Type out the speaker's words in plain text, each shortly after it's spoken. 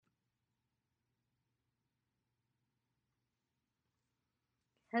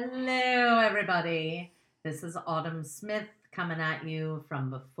Hello, everybody. This is Autumn Smith coming at you from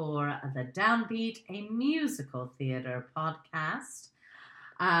Before the Downbeat, a musical theater podcast.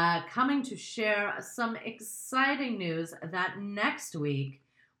 Coming to share some exciting news that next week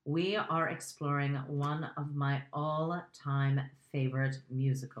we are exploring one of my all time favorite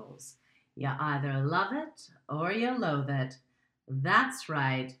musicals. You either love it or you loathe it. That's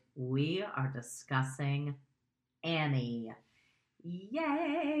right, we are discussing Annie.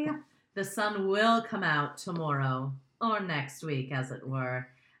 Yay! The sun will come out tomorrow, or next week, as it were,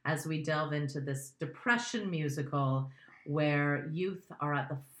 as we delve into this depression musical where youth are at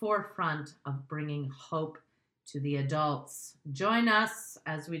the forefront of bringing hope to the adults. Join us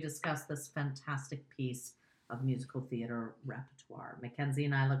as we discuss this fantastic piece of musical theater repertoire. Mackenzie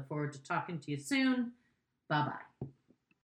and I look forward to talking to you soon. Bye bye.